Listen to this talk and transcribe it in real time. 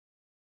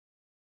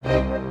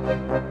Well,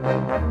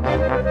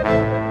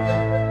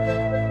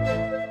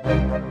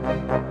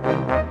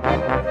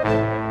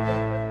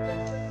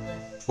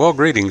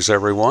 greetings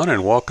everyone,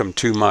 and welcome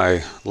to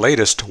my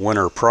latest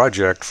winter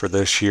project for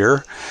this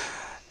year.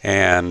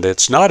 And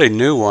it's not a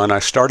new one. I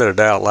started it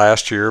out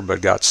last year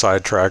but got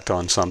sidetracked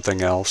on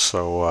something else,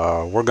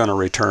 so we're going to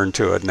return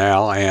to it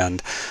now,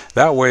 and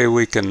that way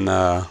we can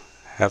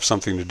have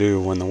something to do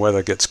when the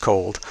weather gets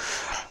cold.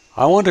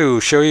 I want to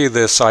show you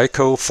this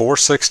EICO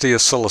 460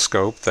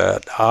 oscilloscope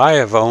that I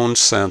have owned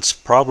since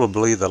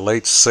probably the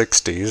late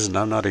 60s, and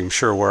I'm not even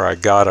sure where I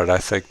got it. I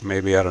think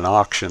maybe at an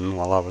auction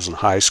while I was in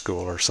high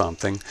school or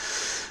something.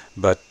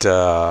 But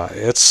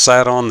it's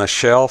sat on the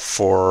shelf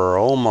for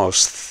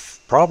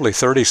almost probably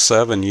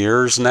 37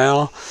 years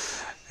now,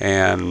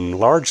 and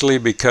largely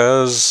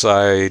because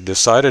I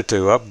decided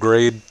to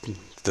upgrade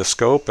the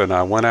scope, and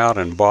I went out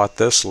and bought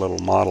this little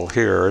model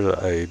here,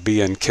 a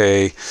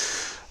B&K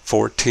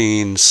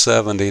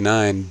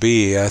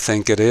 1479B, I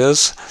think it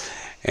is,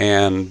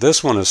 and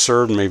this one has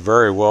served me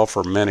very well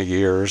for many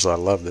years. I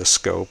love this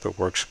scope. It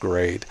works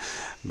great.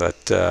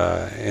 But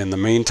in the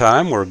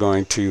meantime, we're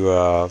going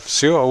to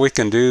see what we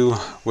can do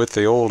with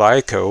the old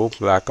EICO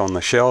back on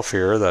the shelf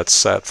here that's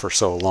sat for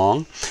so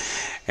long,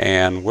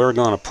 and we're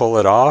going to pull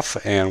it off,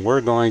 and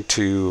we're going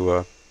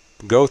to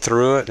go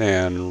through it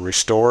and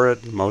restore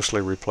it,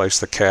 mostly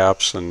replace the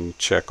caps and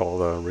check all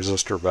the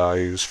resistor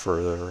values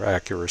for their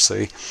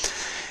accuracy.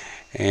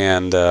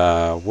 And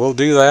we'll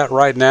do that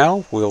right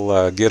now.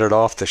 We'll get it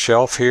off the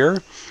shelf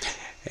here,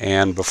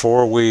 and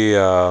before we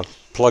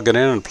plug it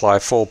in and apply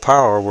full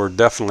power, we're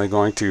definitely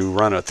going to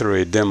run it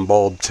through a dim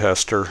bulb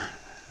tester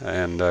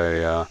and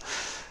a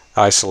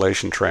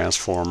isolation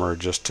transformer,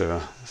 just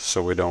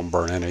so we don't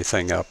burn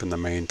anything up in the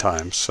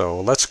meantime. So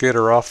let's get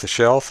her off the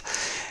shelf,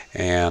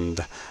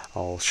 and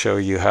I'll show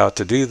you how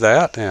to do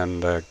that,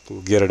 and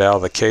get it out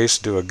of the case,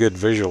 do a good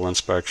visual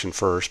inspection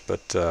first.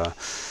 But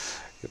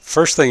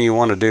first thing you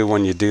want to do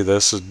when you do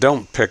this is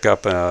don't pick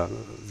up a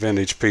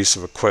vintage piece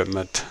of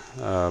equipment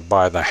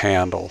by the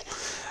handle.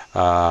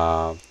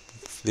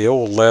 The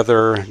old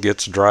leather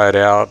gets dried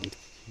out,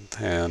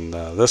 and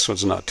this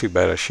one's not too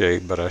bad a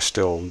shape, but I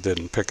still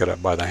didn't pick it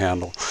up by the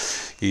handle.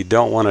 You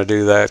don't want to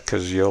do that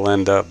because you'll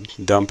end up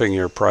dumping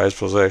your prized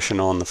possession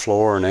on the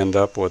floor and end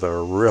up with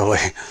a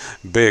really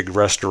big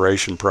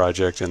restoration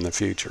project in the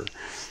future.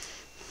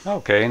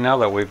 Okay, now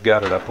that we've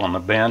got it up on the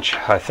bench,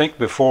 I think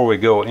before we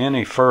go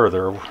any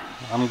further,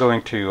 I'm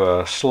going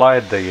to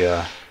slide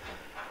the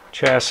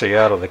chassis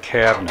out of the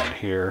cabinet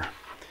here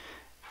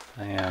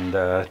and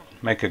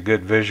make a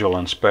good visual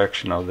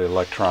inspection of the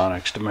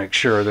electronics to make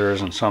sure there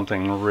isn't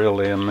something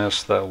really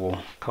amiss that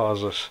will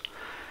cause us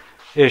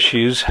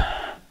issues.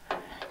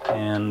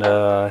 And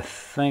I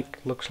think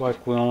looks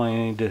like we only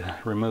need to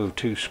remove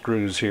 2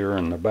 screws here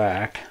in the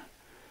back.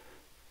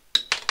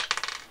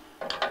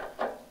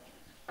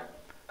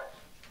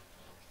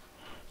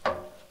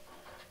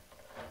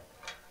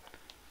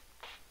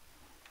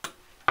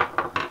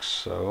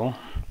 So,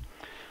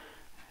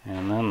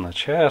 and then the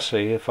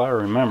chassis, if I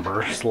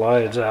remember,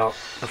 slides out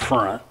the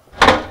front.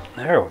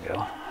 There we go.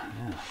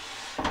 Yeah.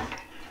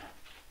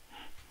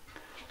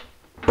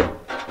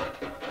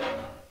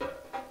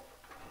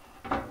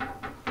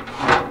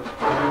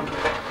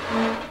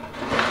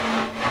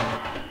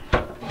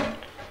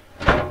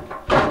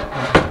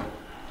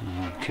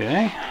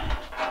 Okay.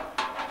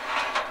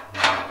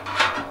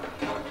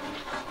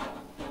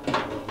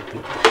 Get the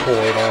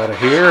cord out of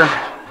here,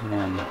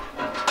 and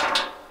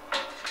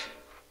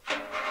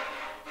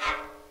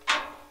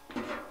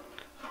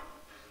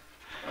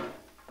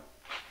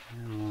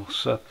we'll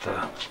set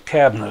the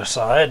cabinet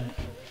aside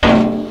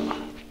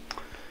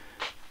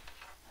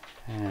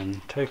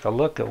and take a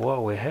look at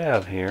what we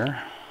have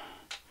here.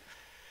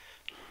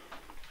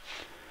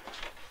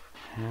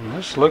 And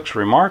this looks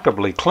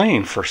remarkably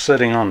clean for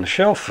sitting on the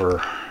shelf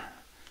for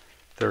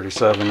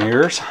 37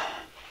 years.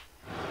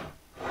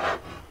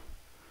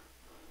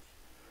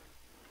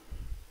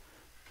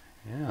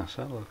 Yes,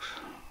 that looks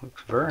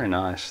very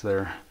nice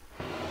there.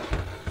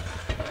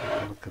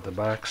 Look at the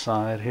back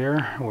side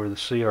here where the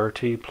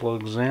CRT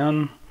plugs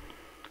in.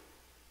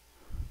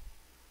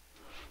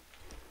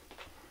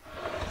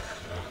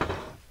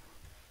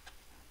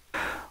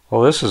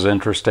 Well, this is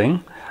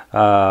interesting.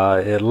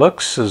 It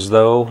looks as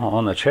though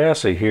on the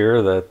chassis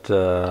here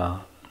that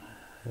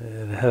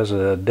it has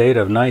a date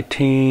of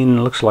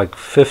looks like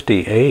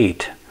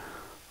 58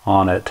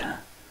 on it.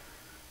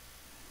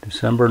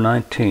 December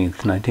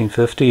 19th,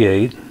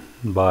 1958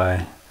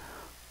 by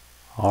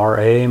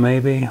R.A.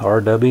 maybe,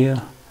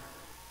 R.W.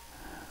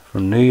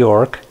 from New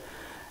York.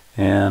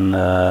 And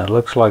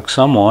looks like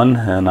someone,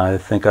 and I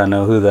think I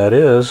know who that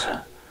is.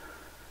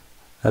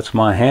 That's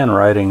my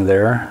handwriting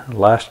there.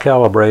 Last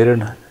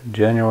calibrated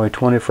January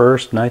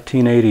 21st,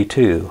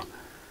 1982.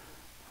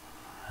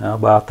 How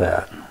about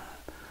that?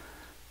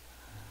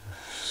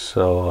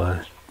 So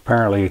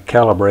apparently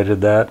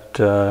calibrated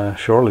that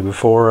shortly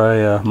before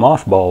I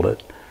mothballed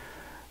it.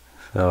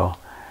 So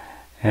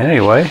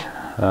anyway,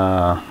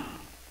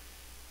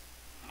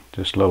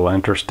 Just a little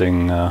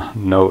interesting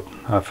note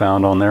I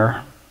found on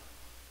there.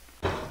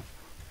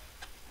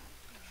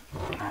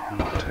 And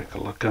we'll take a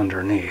look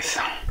underneath.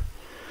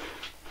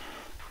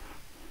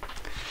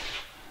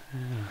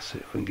 And let's see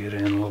if we can get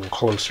in a little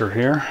closer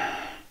here.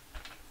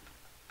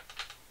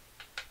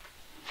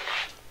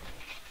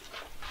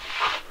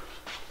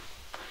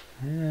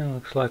 Yeah,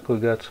 looks like we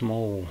got some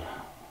old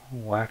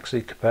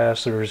waxy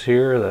capacitors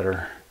here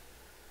that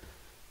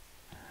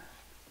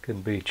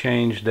could be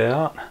changed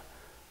out.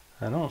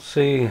 I don't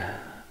see,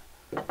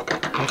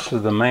 this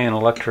is the main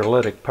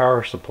electrolytic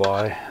power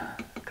supply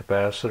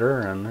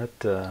capacitor, and it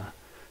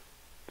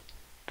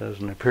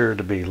doesn't appear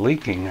to be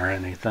leaking or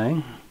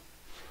anything.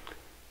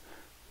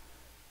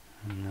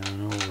 And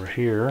then over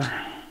here,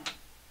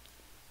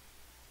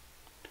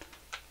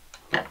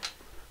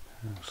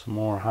 some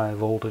more high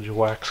voltage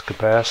wax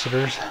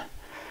capacitors.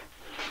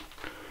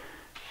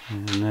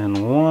 And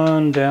then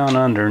one down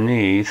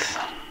underneath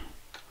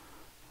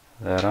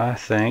that I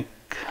think,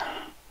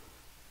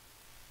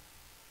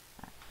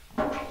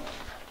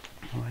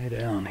 way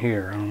down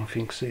here, I don't know if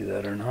you can see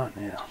that or not.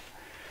 Yeah.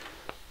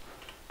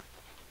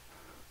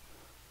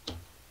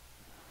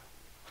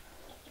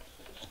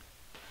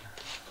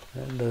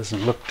 That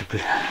doesn't look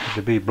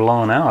to be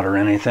blown out or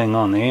anything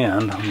on the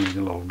end.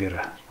 I'll get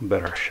a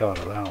better shot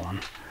of that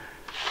one.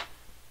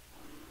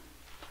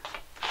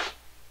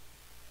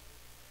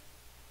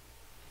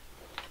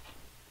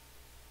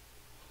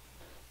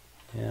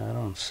 Yeah, I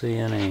don't see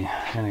any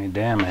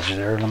damage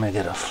there. Let me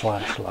get a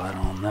flashlight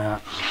on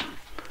that.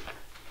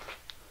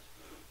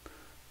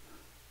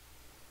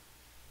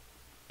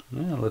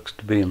 Yeah, it looks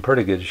to be in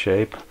pretty good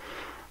shape.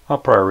 I'll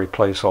probably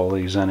replace all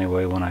these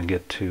anyway when I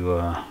get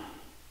to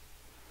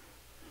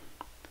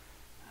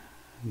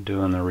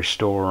doing the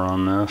restore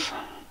on this.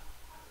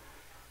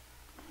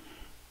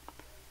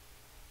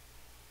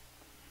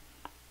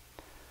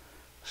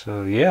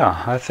 So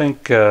yeah, I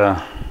think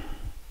I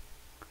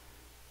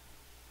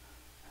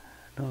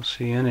don't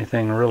see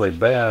anything really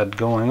bad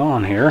going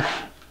on here.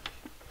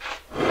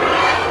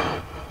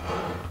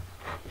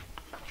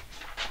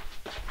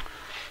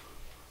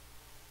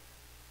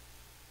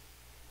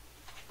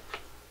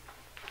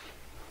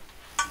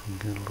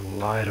 Get a little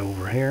light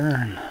over here.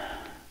 And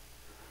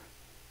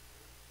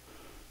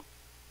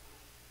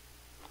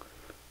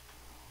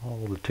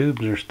all the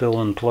tubes are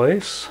still in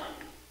place.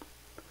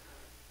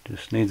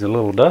 Just needs a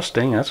little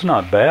dusting. That's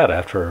not bad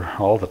after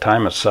all the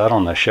time it's sat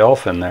on the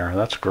shelf in there.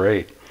 That's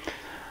great.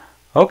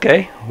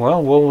 Okay,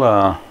 well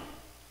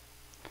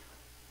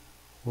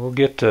we'll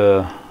get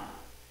to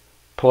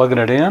plugging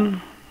it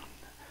in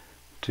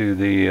to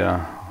the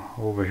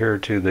over here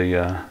to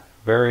the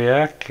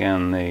variac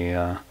and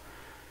the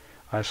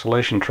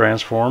isolation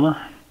transformer,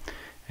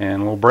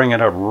 and we'll bring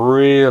it up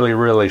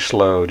really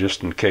slow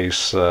just in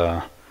case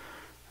that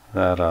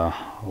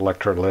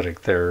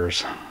electrolytic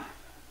there's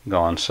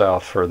gone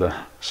south for the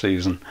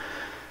season.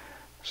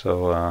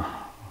 So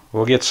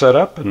we'll get set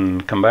up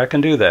and come back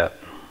and do that.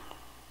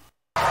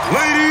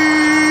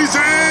 Ladies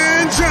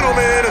and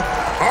gentlemen,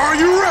 are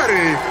you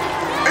ready?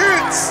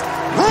 It's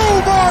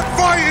robot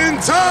fighting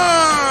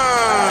time!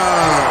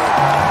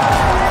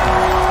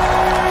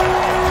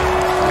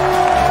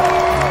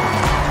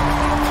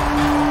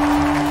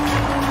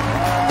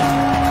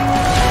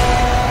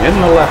 In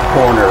the left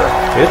corner,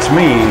 it's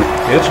mean,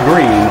 it's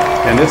green,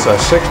 and it's a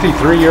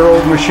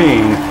 63-year-old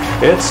machine.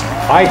 It's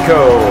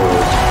EICO.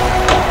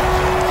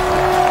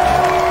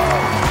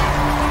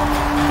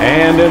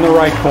 And in the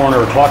right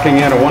corner, clocking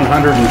in at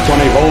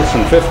 120 volts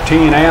and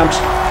 15 amps,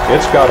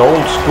 it's got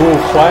old school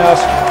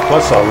class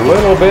plus a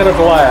little bit of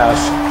glass.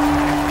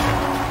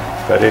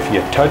 But if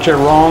you touch it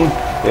wrong,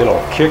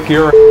 it'll kick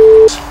your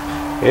ass.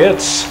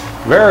 It's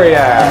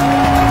variac.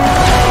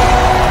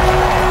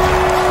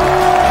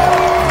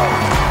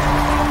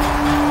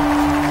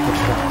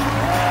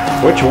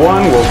 Which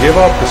one will give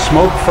up the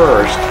smoke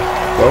first?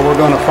 Well, we're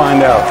going to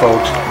find out,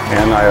 folks.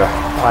 And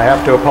I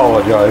have to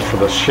apologize for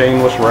the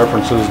shameless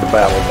references to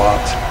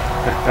BattleBots.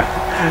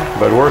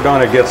 But we're going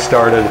to get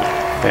started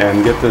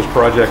and get this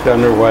project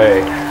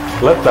underway.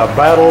 Let the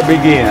battle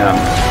begin.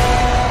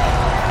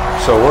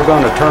 So we're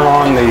going to turn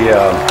on the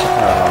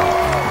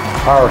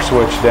power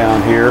switch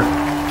down here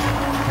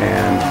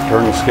and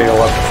turn the scale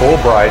up to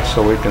full bright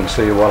so we can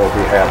see what will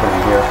be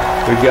happening here.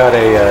 We've got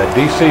a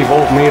DC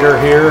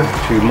voltmeter here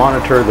to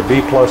monitor the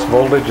B+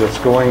 voltage that's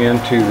going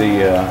into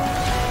the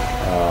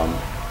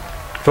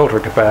filter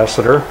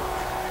capacitor,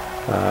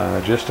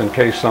 just in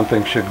case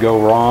something should go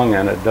wrong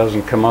and it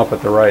doesn't come up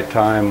at the right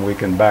time. We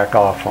can back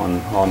off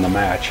on the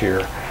match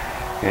here.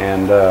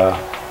 And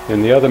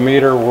in the other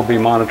meter we'll be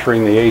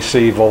monitoring the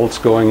AC volts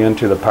going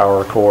into the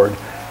power cord.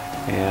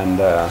 And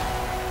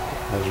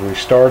as we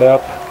start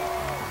up,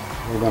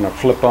 we're going to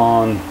flip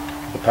on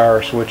the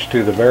power switch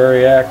to the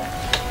variac.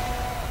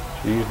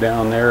 She's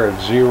down there at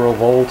 0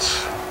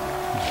 volts,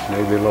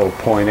 maybe a little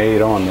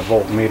 0.8 on the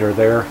voltmeter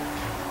there.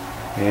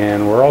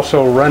 And we're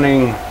also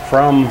running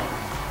from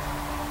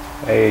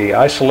a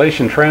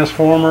isolation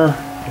transformer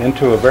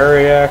into a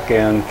variac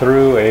and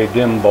through a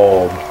dim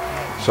bulb.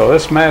 So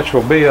this match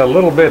will be a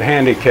little bit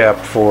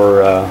handicapped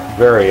for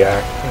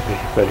Variac,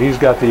 but he's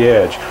got the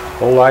edge.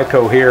 Old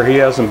EICO here, he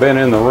hasn't been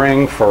in the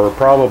ring for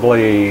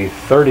probably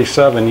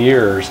 37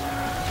 years.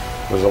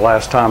 Was the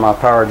last time I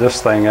powered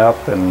this thing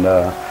up, and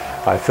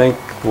I think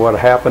what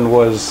happened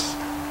was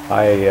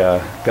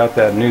I got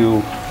that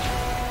new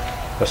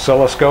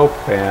oscilloscope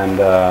and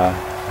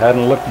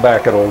hadn't looked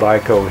back at old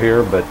EICO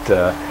here,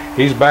 but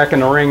he's back in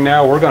the ring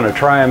now. We're going to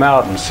try him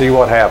out and see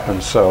what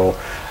happens. So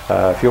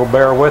if you'll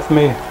bear with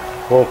me,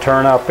 we'll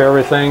turn up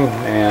everything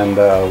and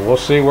we'll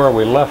see where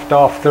we left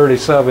off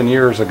 37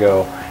 years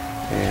ago,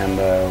 and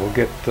we'll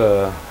get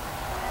the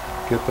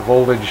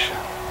voltage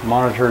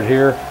monitored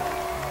here.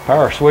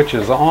 Power switch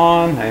is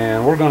on,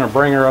 and we're going to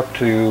bring her up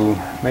to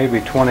maybe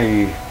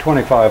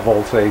 25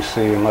 volts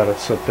AC and let it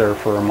sit there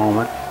for a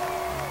moment.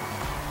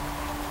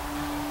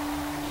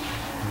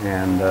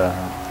 And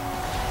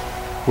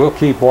we'll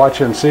keep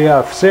watching, see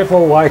if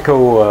old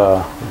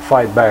EICO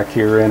fight back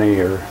here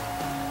any, or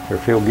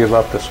if he'll give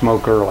up the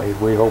smoke early.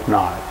 We hope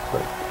not,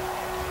 but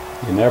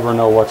you never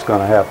know what's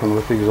going to happen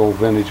with these old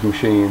vintage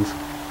machines.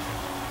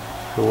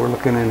 So we're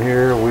looking in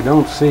here. We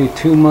don't see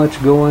too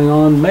much going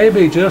on.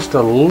 Maybe just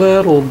a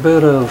little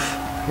bit of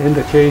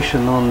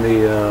indication on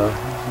the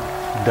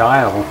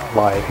dial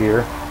light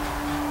here.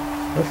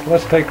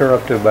 Let's take her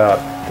up to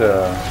about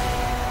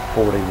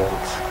 40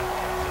 volts.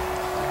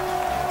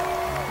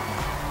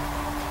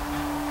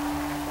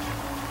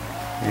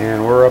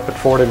 And we're up at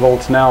 40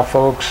 volts now,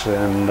 folks,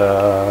 and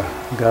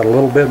got a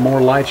little bit more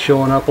light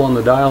showing up on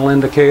the dial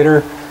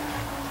indicator.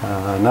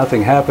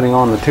 Nothing happening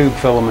on the tube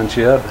filaments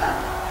yet.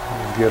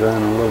 Get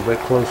in a little bit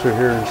closer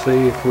here and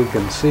see if we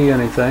can see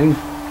anything.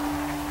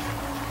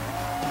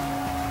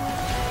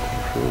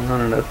 If we're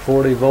running at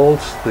 40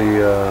 volts,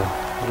 the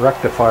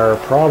rectifier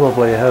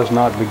probably has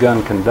not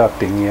begun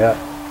conducting yet.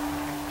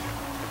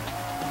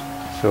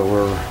 So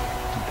we're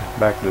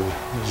back to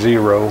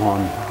 0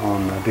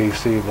 on the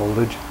DC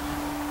voltage.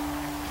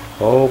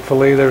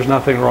 Hopefully there's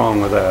nothing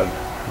wrong with that.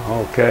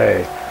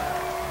 Okay,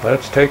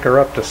 let's take her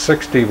up to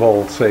 60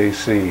 volts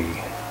AC.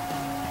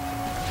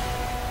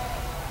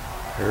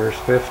 There's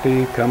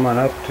 50, coming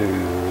up to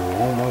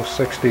almost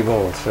 60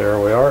 volts. There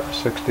we are,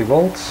 60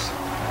 volts.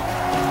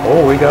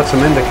 Oh, we got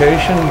some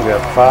indication. We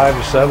got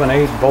 5, 7,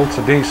 8 volts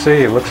of DC.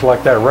 It looks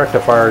like that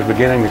rectifier is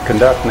beginning to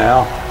conduct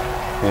now,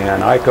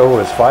 and EICO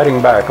is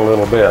fighting back a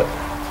little bit.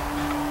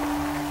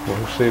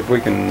 We'll see if we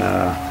can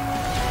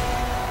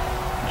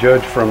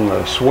judge from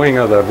the swing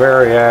of the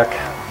Variac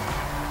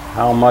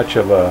how much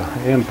of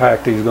an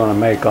impact he's going to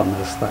make on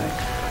this thing.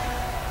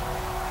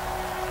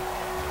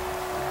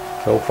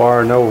 So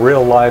far, no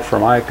real life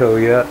from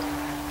EICO yet.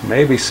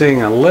 Maybe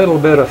seeing a little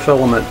bit of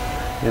filament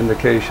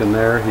indication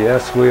there.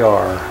 Yes, we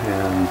are,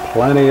 and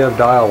plenty of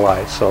dial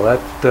lights. So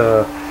that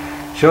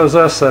shows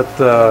us that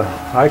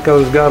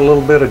EICO's got a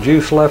little bit of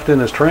juice left in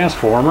his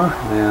transformer,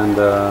 and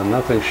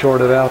nothing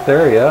shorted out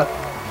there yet.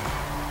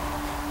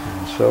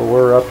 And so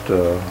we're up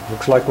to,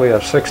 looks like we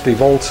have 60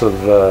 volts of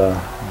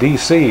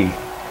DC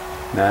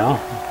now.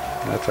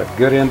 That's a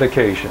good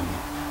indication.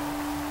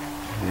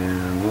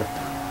 And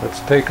let's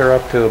take her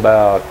up to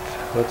about,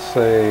 let's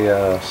say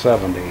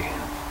 70.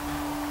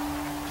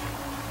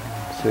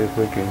 See if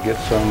we can get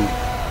some.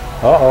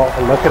 Uh-oh,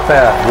 look at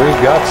that.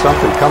 We've got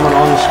something coming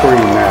on the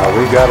screen now.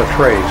 We've got a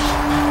trace.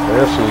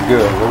 This is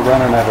good. We're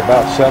running at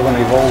about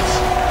 70 volts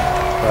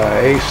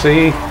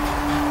AC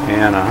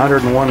and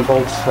 101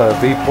 volts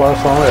V plus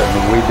on it.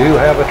 And we do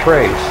have a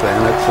trace,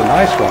 and it's a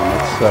nice one.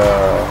 It's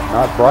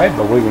not bright,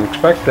 but we can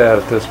expect that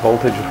at this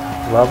voltage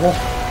level.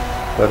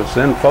 But it's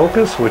in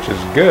focus, which is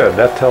good.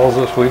 That tells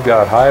us we've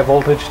got high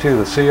voltage to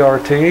the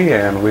CRT,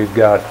 and we've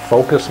got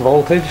focus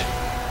voltage.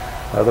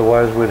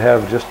 Otherwise, we'd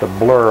have just a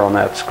blur on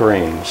that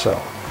screen.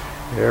 So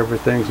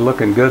everything's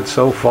looking good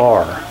so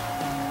far.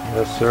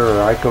 Yes, sir.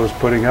 EICO's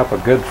putting up a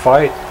good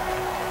fight,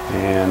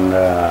 and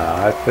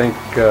I think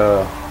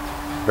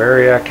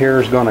Variac here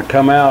is going to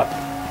come out,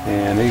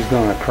 and he's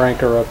going to crank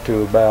her up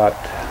to about,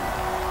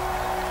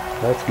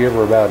 let's give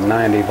her about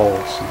 90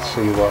 volts and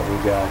see what we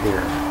got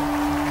here.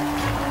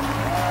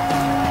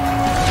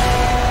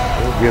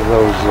 Give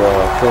those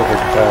filter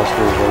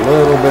capacitors a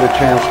little bit of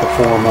chance to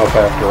form up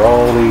after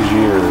all these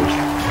years.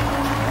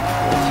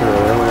 Yes, sir,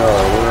 there we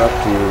are. We're up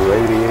to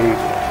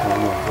 88.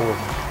 We'll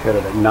hit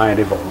it at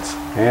 90 volts.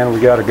 And we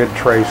got a good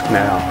trace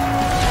now.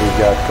 We've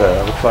got,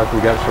 looks like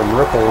we got some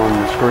ripple on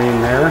the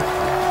screen there.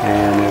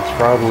 And it's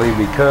probably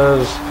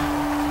because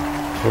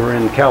we're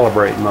in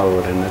calibrate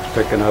mode and it's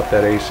picking up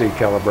that AC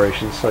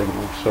calibration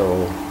signal.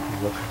 So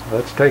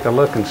let's take a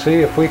look and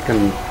see if we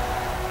can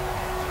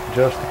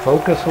adjust the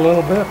focus a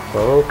little bit.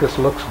 Focus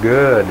looks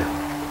good.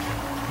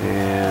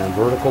 And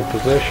vertical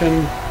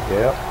position,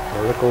 yep,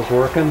 vertical's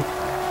working.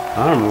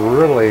 I'm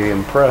really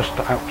impressed,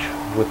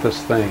 ouch, with this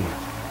thing.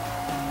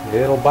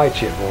 It'll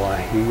bite you,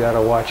 boy. You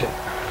gotta watch it.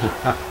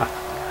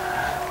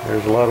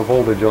 There's a lot of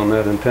voltage on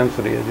that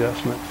intensity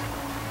adjustment.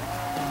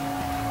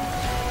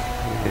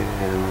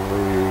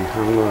 And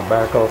I'm going to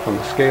back off on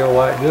the scale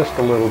light just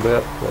a little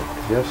bit, but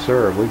yes,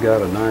 sir, we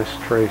got a nice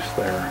trace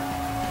there.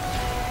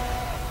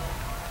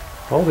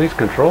 All these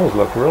controls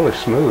look really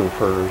smooth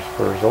for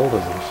as old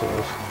as this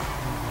is,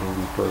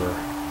 and for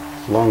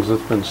as long as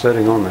it's been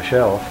sitting on the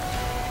shelf.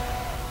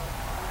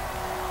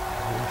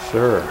 Yes,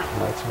 sir.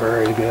 That's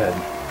very good.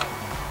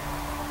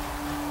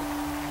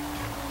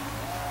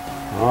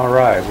 All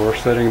right, we're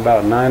sitting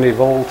about 90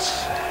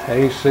 volts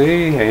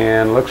AC,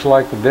 and looks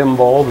like the dim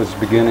bulb is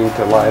beginning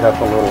to light up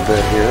a little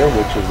bit here,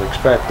 which is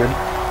expected.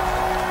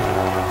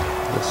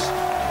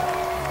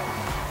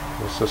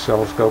 This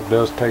oscilloscope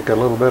does take a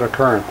little bit of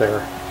current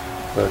there,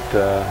 but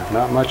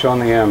not much on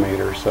the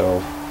ammeter,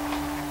 so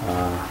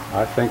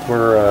I think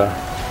we're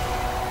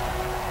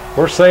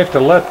safe to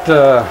let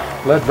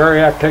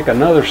Variac take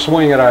another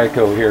swing at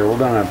EICO here. We're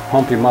going to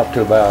pump him up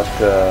to about,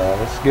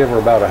 let's give her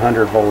about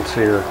 100 volts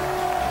here.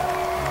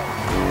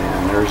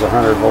 And there's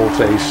 100 volts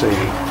AC.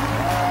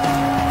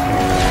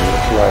 And it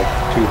looks like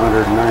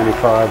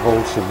 295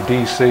 volts of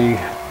DC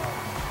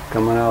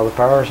coming out of the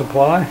power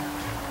supply.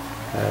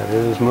 That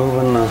is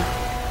moving the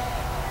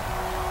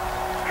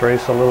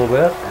trace a little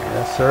bit.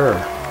 Yes, sir.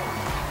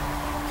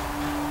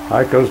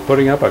 EICO's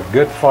putting up a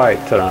good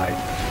fight tonight.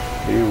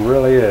 He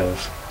really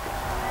is.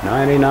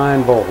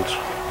 99 volts.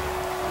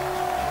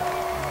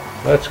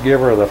 Let's give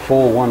her the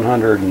full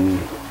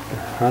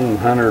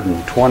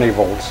 120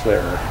 volts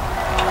there.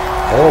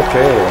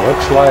 Okay,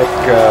 looks like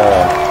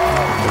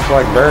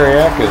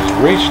Variac has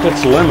reached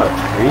its limit.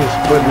 He's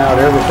putting out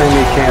everything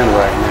he can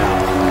right now,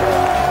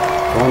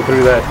 and going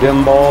through that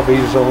dim bulb,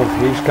 he's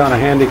kind of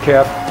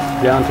handicapped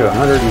down to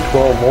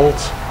 112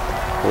 volts.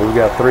 So we've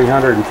got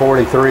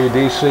 343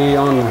 DC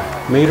on the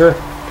meter,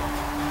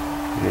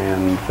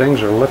 and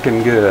things are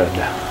looking good.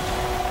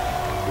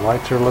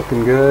 Lights are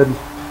looking good.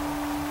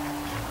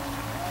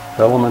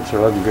 Filaments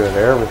are looking good.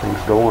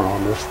 Everything's going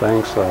on this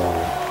thing, so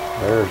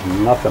there's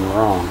nothing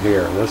wrong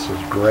here. This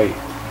is great.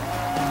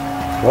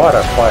 What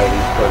a fight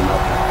he's putting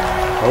up.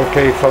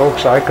 Okay,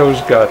 folks,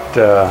 EICO's got,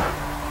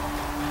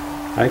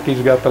 I think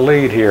he's got the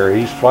lead here.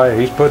 He's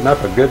putting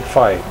up a good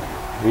fight.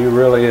 He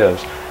really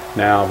is.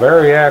 Now,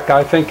 Variac,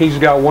 I think he's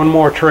got one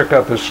more trick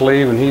up his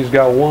sleeve, and he's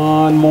got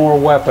one more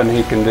weapon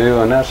he can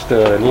do, and that's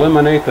to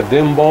eliminate the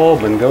dim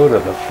bulb and go to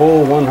the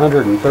full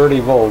 130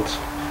 volts.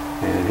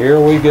 And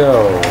here we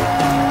go.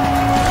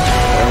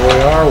 There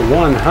we are,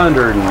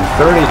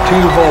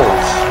 132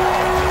 volts.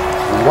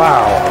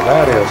 Wow,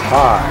 that is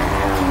high.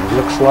 And it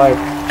looks like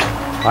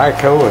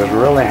EICO is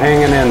really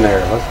hanging in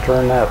there. Let's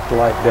turn that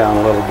light down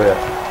a little bit.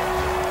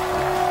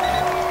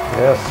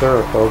 Yes,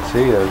 sir, folks,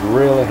 he is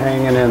really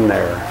hanging in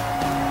there.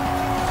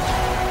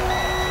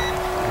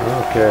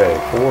 Okay,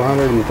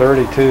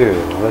 432.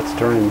 Let's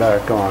turn him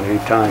back on. He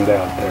timed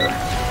out there.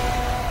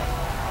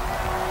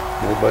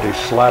 Nobody's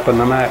slapping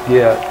the mat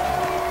yet.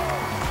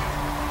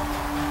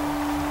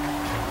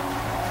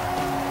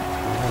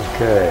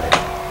 Okay.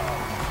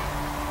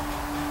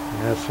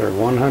 Yes, sir,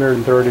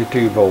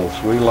 132 volts.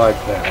 We like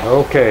that.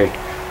 Okay.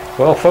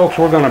 Well, folks,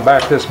 we're going to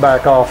back this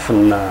back off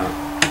and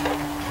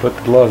put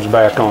the gloves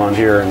back on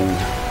here and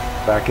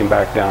back him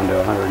back down to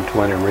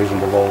 120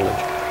 reasonable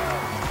voltage.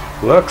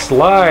 Looks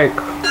like,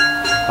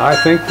 I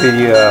think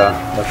the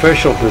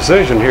official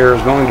decision here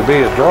is going to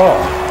be a draw,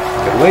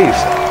 at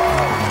least.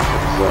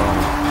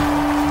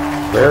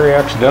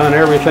 Variac's done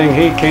everything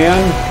he can,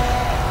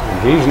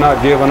 and he's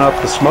not giving up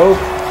the smoke.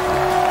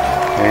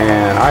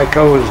 And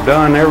EICO has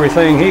done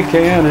everything he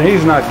can, and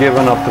he's not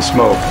giving up the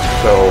smoke.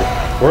 So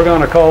we're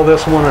going to call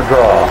this one a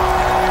draw.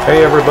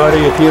 Hey everybody,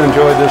 if you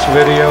enjoyed this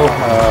video,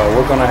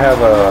 we're going to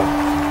have a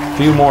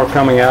few more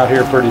coming out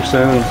here pretty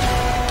soon.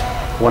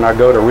 When I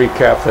go to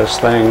recap this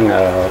thing,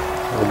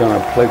 we're going to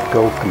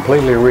go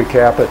completely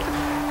recap it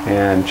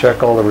and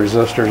check all the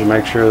resistors,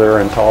 make sure they're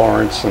in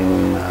tolerance,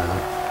 and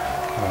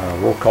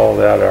we'll call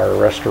that our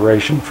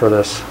restoration for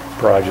this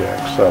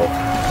project. So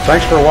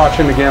thanks for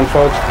watching again,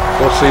 folks.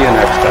 We'll see you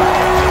next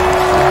time.